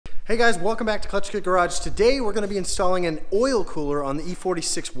Hey guys, welcome back to Clutch Kit Garage. Today we're going to be installing an oil cooler on the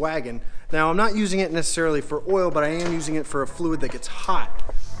E46 wagon. Now I'm not using it necessarily for oil, but I am using it for a fluid that gets hot.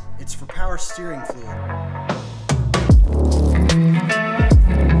 It's for power steering fluid.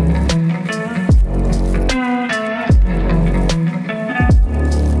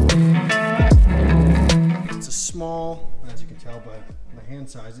 It's a small, as you can tell by my hand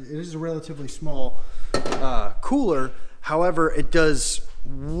size, it is a relatively small cooler. However, it does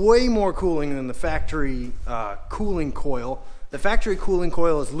way more cooling than the factory cooling coil. The factory cooling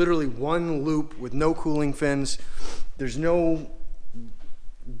coil is literally one loop with no cooling fins. There's no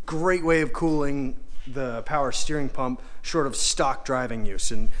great way of cooling the power steering pump short of stock driving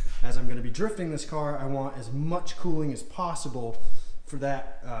use. And as I'm going to be drifting this car, I want as much cooling as possible for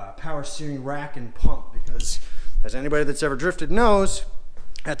that power steering rack and pump, because as anybody that's ever drifted knows,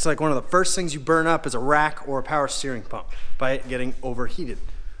 that's like one of the first things you burn up is a rack or a power steering pump by it getting overheated.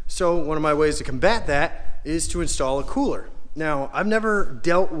 So one of my ways to combat that is to install a cooler. Now, I've never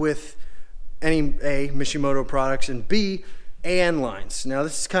dealt with any A, Mishimoto products, and B, AN lines. Now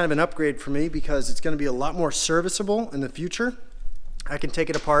this is kind of an upgrade for me because it's going to be a lot more serviceable in the future. I can take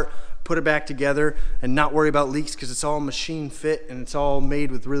it apart, put it back together, and not worry about leaks because it's all machine fit and it's all made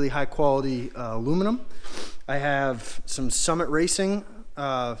with really high quality aluminum. I have some Summit Racing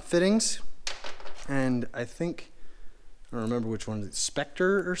fittings, and I don't remember which one,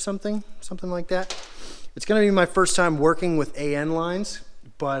 Spectre or something like that. It's going to be my first time working with AN lines,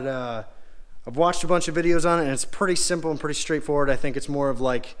 but I've watched a bunch of videos on it and it's pretty simple and pretty straightforward. I think it's more of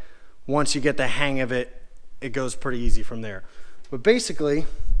like, once you get the hang of it, it goes pretty easy from there. But basically,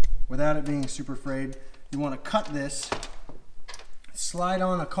 without it being super frayed, you want to cut this, slide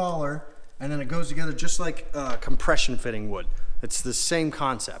on a collar, and then it goes together just like a compression fitting would. It's the same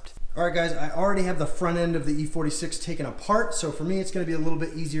concept. All right guys, I already have the front end of the E46 taken apart, so for me it's going to be a little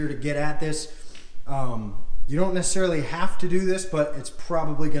bit easier to get at this. You don't necessarily have to do this, but it's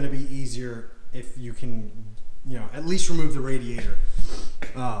probably going to be easier if you can, at least remove the radiator.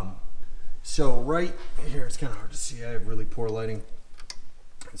 So right here, it's kind of hard to see, I have really poor lighting.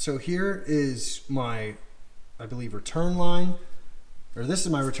 So here is my, I believe, return line, or this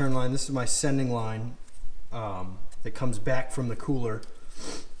is my return line, this is my sending line that comes back from the cooler,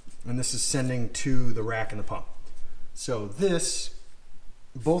 and this is sending to the rack and the pump. So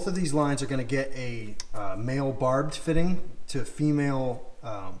both of these lines are going to get a male barbed fitting to female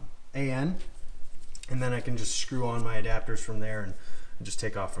AN, and then I can just screw on my adapters from there and just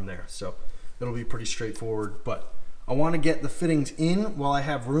take off from there. So it'll be pretty straightforward, but I want to get the fittings in while I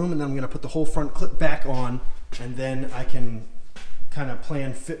have room, and then I'm going to put the whole front clip back on, and then I can kind of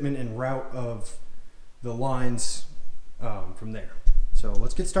plan fitment and route of the lines from there. So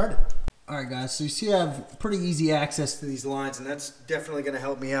let's get started. All right guys, so you see I have pretty easy access to these lines, and that's definitely going to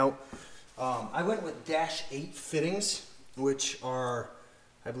help me out. I went with -8 fittings, which are,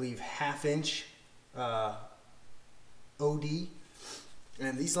 I believe, 1/2 inch OD,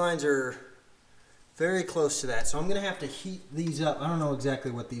 and these lines are very close to that, so I'm going to have to heat these up. I don't know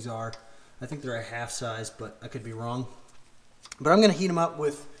exactly what these are. I think they're a half size, but I could be wrong. But I'm going to heat them up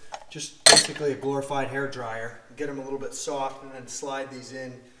with just basically a glorified hair dryer, get them a little bit soft, and then slide these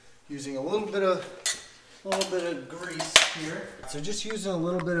in using a little bit of grease here. So just using a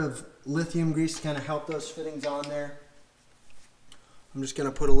little bit of lithium grease to kind of help those fittings on there. I'm just going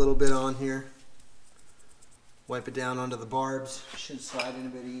to put a little bit on here, wipe it down onto the barbs. Should slide in a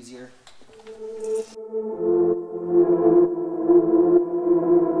bit easier.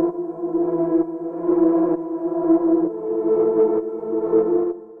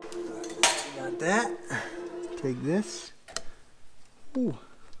 Got that. Take this. Ooh.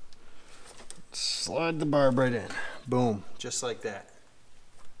 Slide the barb right in. Boom. Just like that.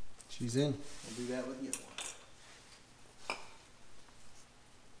 She's in. I'll do that with you.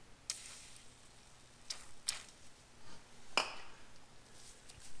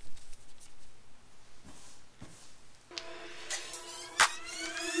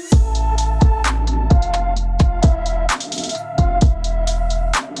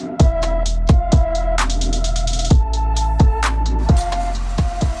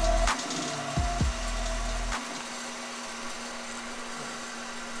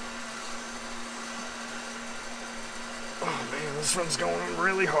 This one's going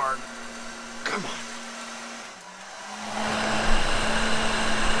really hard. Come on.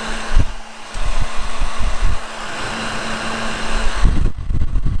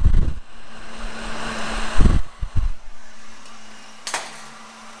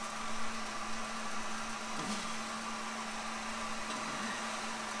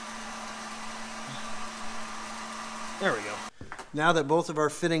 There we go. Now that both of our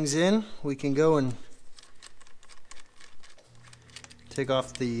fittings in, we can go and take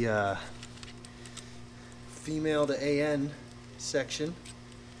off the female to AN section.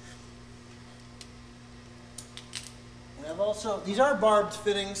 And I've also, these are barbed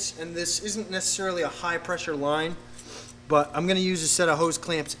fittings, and this isn't necessarily a high pressure line, but I'm going to use a set of hose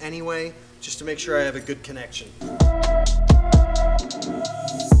clamps anyway, just to make sure I have a good connection.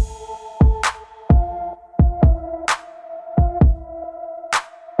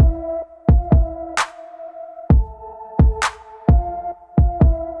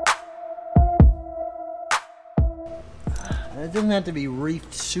 It doesn't have to be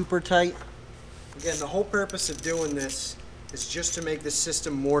reefed super tight. Again, the whole purpose of doing this is just to make this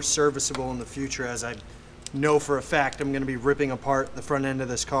system more serviceable in the future, as I know for a fact I'm going to be ripping apart the front end of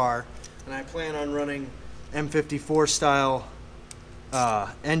this car. And I plan on running M54 style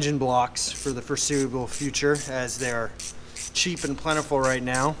engine blocks for the foreseeable future, as they're cheap and plentiful right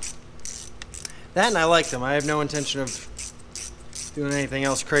now. That, and I like them. I have no intention of doing anything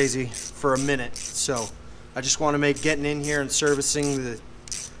else crazy for a minute, so I just want to make getting in here and servicing the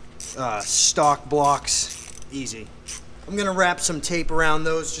stock blocks easy. I'm going to wrap some tape around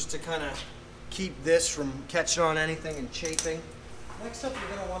those just to kind of keep this from catching on anything and chafing. Next up,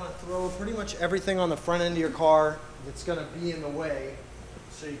 you're going to want to throw pretty much everything on the front end of your car that's going to be in the way,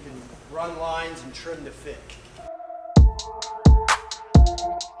 so you can run lines and trim to fit.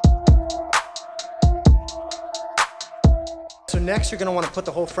 So next, you're going to want to put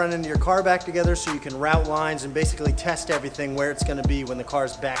the whole front end of your car back together so you can route lines and basically test everything where it's going to be when the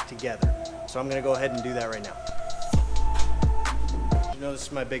car's back together. So I'm going to go ahead and do that right now. You know, this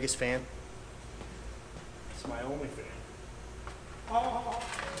is my biggest fan. It's my only fan.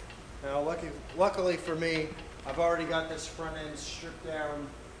 Now, luckily for me, I've already got this front end stripped down,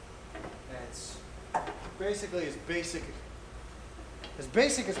 and it's basically as basic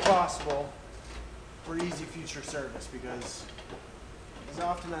as possible for easy future service, because as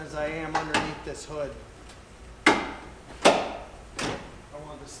often as I am underneath this hood, I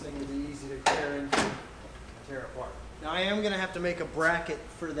want this thing to be easy to clear into and tear apart. Now I am going to have to make a bracket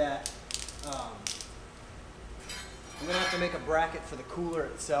for that. I'm going to have to make a bracket for the cooler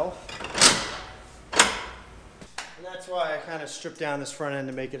itself. And that's why I kind of stripped down this front end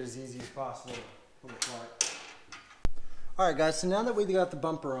to make it as easy as possible to pull apart. Alright guys, so now that we got the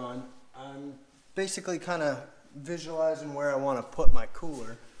bumper on, I'm basically kind of visualizing where I want to put my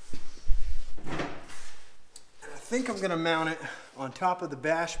cooler. And I think I'm going to mount it on top of the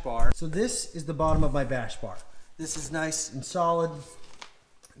bash bar. So this is the bottom of my bash bar. This is nice and solid.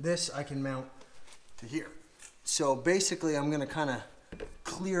 This I can mount to here. So basically I'm going to kind of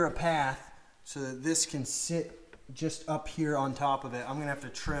clear a path so that this can sit just up here on top of it. I'm going to have to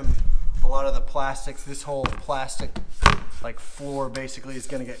trim a lot of the plastics. This whole plastic like floor basically is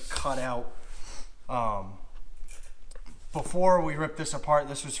going to get cut out. Before we ripped this apart,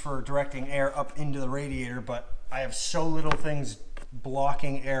 this was for directing air up into the radiator, but I have so little things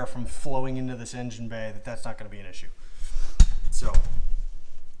blocking air from flowing into this engine bay that that's not going to be an issue. So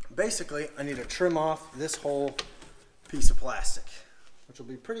basically I need to trim off this whole piece of plastic, which will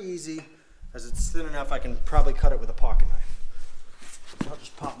be pretty easy as it's thin enough I can probably cut it with a pocket knife. I'll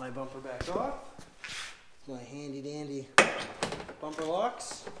just pop my bumper back off. My handy dandy bumper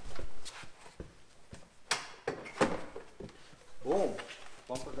locks. Boom,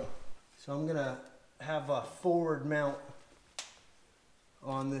 bumper gone. So I'm gonna have a forward mount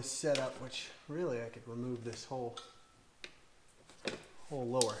on this setup, which really I could remove this whole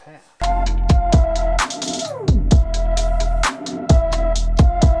lower half.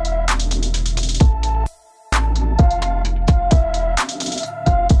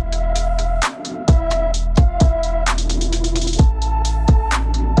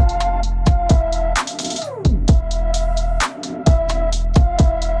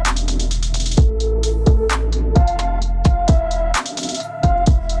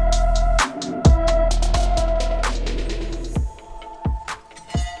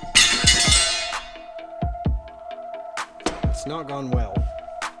 It's not gone well.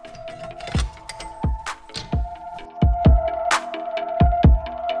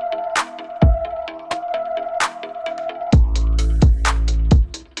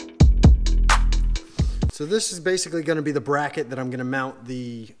 So this is basically going to be the bracket that I'm going to mount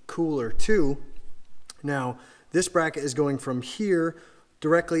the cooler to. Now, this bracket is going from here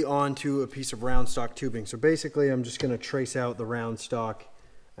directly onto a piece of round stock tubing. So basically I'm just going to trace out the round stock,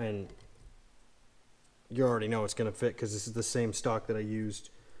 and you already know it's going to fit because this is the same stock that I used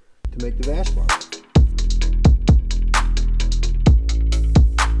to make the bash bar.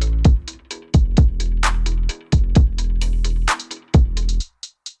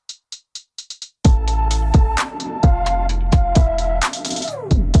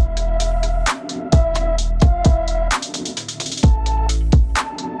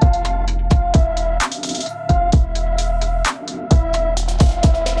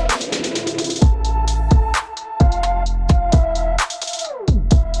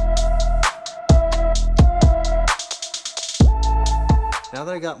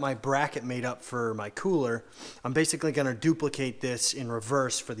 got my bracket made up for my cooler, I'm basically going to duplicate this in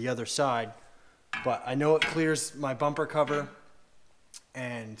reverse for the other side. But I know it clears my bumper cover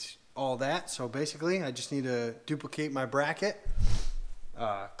and all that. So basically, I just need to duplicate my bracket,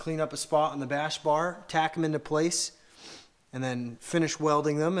 clean up a spot on the bash bar, tack them into place, and then finish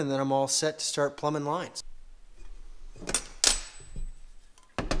welding them, and then I'm all set to start plumbing lines.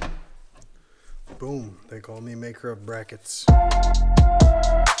 Boom, they call me maker of brackets. This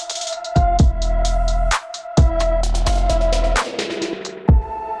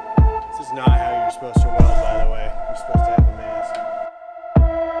is not how you're supposed to weld, by the way. You're supposed to have a mask.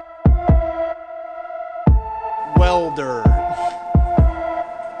 Welder.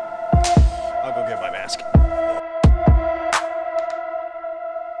 I'll go get my mask.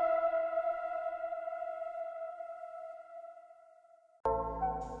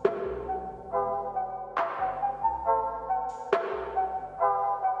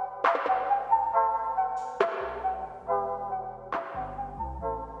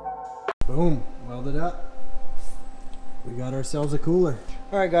 Boom, welded up. We got ourselves a cooler.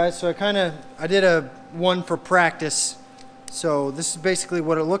 All right guys, so I did a one for practice. So this is basically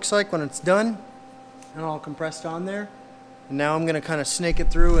what it looks like when it's done and all compressed on there. And now I'm gonna kind of snake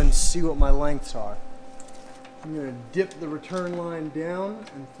it through and see what my lengths are. I'm gonna dip the return line down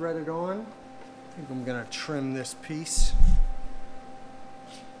and thread it on. I think I'm gonna trim this piece.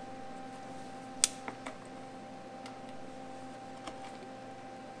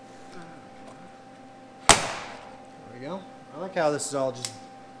 Go. I like how this is all just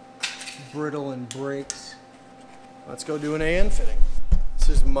brittle and breaks. Let's go do an AN fitting. This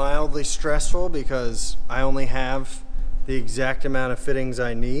is mildly stressful because I only have the exact amount of fittings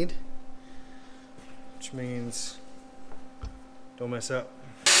I need, which means don't mess up.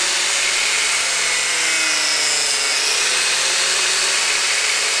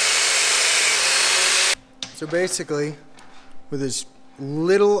 So basically, with as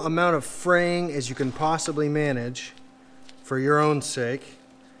little amount of fraying as you can possibly manage, for your own sake,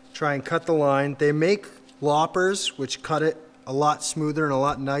 try and cut the line. They make loppers which cut it a lot smoother and a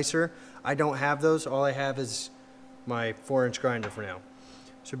lot nicer. I don't have those. All I have is my 4-inch grinder for now.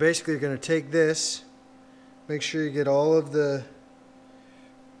 So basically you're going to take this, make sure you get all of the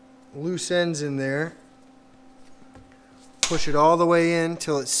loose ends in there, push it all the way in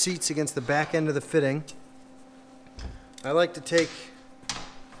till it seats against the back end of the fitting. I like to take,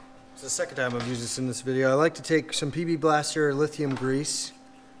 it's the second time I've used this in this video, I like to take some PB Blaster lithium grease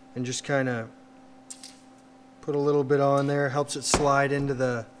and just kind of put a little bit on there. Helps it slide into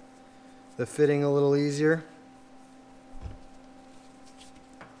the fitting a little easier.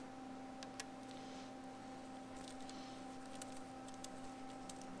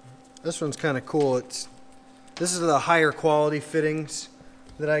 This one's kind of cool. This is the higher quality fittings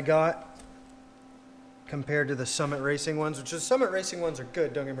that I got compared to the Summit Racing ones, which the Summit Racing ones are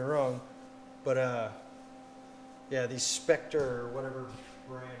good, don't get me wrong, but yeah, these Spectre or whatever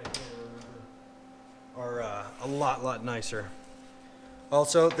brand I can't remember are a lot nicer.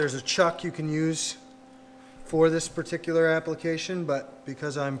 Also, there's a chuck you can use for this particular application, but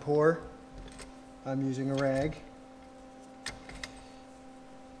because I'm poor, I'm using a rag.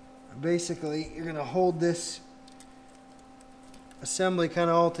 Basically, you're going to hold this assembly kind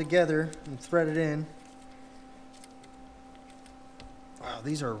of all together and thread it in. Wow,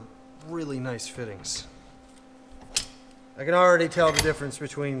 these are really nice fittings. I can already tell the difference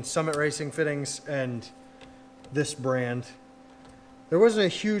between Summit Racing fittings and this brand. There wasn't a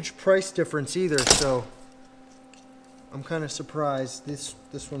huge price difference either, so I'm kind of surprised. This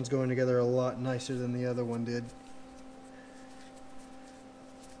one's going together a lot nicer than the other one did.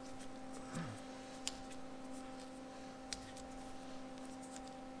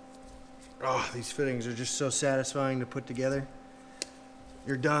 Oh, these fittings are just so satisfying to put together.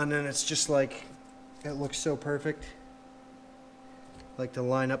 You're done and it's just like, it looks so perfect. I like to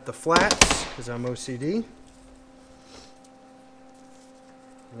line up the flats because I'm OCD.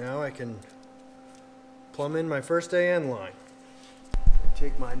 Now I can plumb in my first AN line. I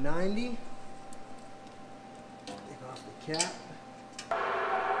take my 90, take off the cap.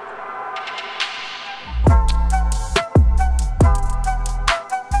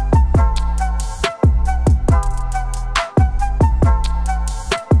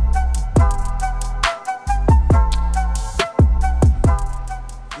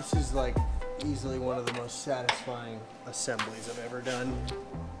 Easily one of the most satisfying assemblies I've ever done.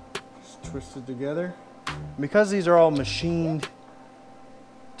 Just twisted together. Because these are all machined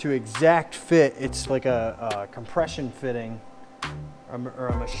to exact fit, it's like a compression fitting or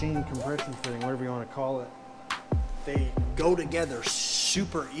a machine compression fitting, whatever you want to call it. They go together so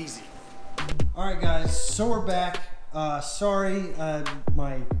super easy. All right, guys, so we're back. Sorry,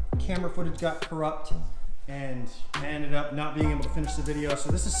 my camera footage got corrupt and I ended up not being able to finish the video. So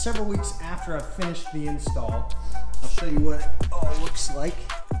this is several weeks after I've finished the install. I'll show you what it all looks like.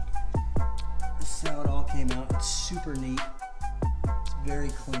 This is how it all came out. It's super neat. It's very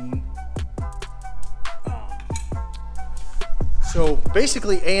clean. So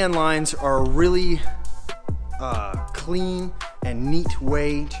basically AN lines are a really clean and neat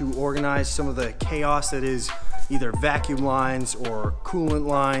way to organize some of the chaos that is either vacuum lines or coolant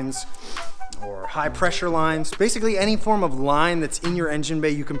lines or high pressure lines. Basically any form of line that's in your engine bay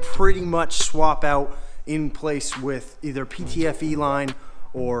you can pretty much swap out in place with either PTFE line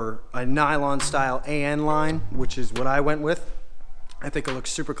or a nylon style AN line, which is what I went with. I think it looks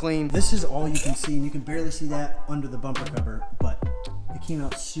super clean. This is all you can see, and you can barely see that under the bumper cover, but it came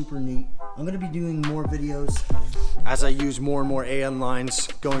out super neat. I'm gonna be doing more videos as I use more and more AN lines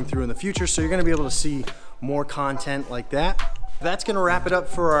going through in the future, so you're gonna be able to see more content like that. That's gonna wrap it up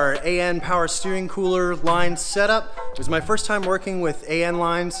for our AN power steering cooler line setup. It was my first time working with AN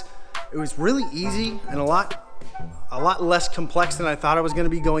lines. It was really easy and a lot less complex than I thought it was gonna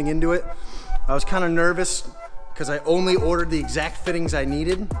be going into it. I was kind of nervous because I only ordered the exact fittings I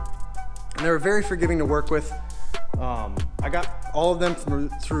needed, and they were very forgiving to work with. I got all of them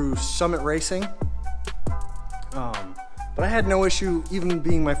through Summit Racing, but I had no issue even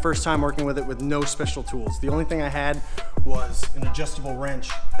being my first time working with it with no special tools. The only thing I had was an adjustable wrench.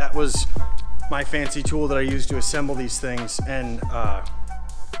 That was my fancy tool that I used to assemble these things, and a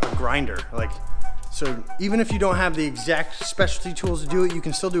grinder. So even if you don't have the exact specialty tools to do it, you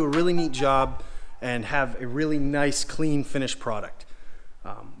can still do a really neat job and have a really nice, clean, finished product.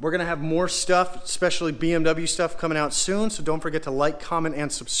 We're gonna have more stuff, especially BMW stuff, coming out soon, so don't forget to like, comment,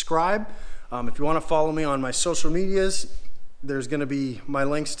 and subscribe. If you wanna follow me on my social medias, there's gonna be my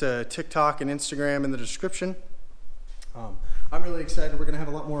links to TikTok and Instagram in the description. I'm really excited. We're gonna have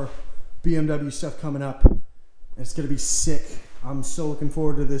a lot more BMW stuff coming up, and it's gonna be sick. I'm so looking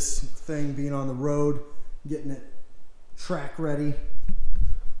forward to this thing being on the road, getting it track ready.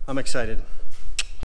 I'm excited.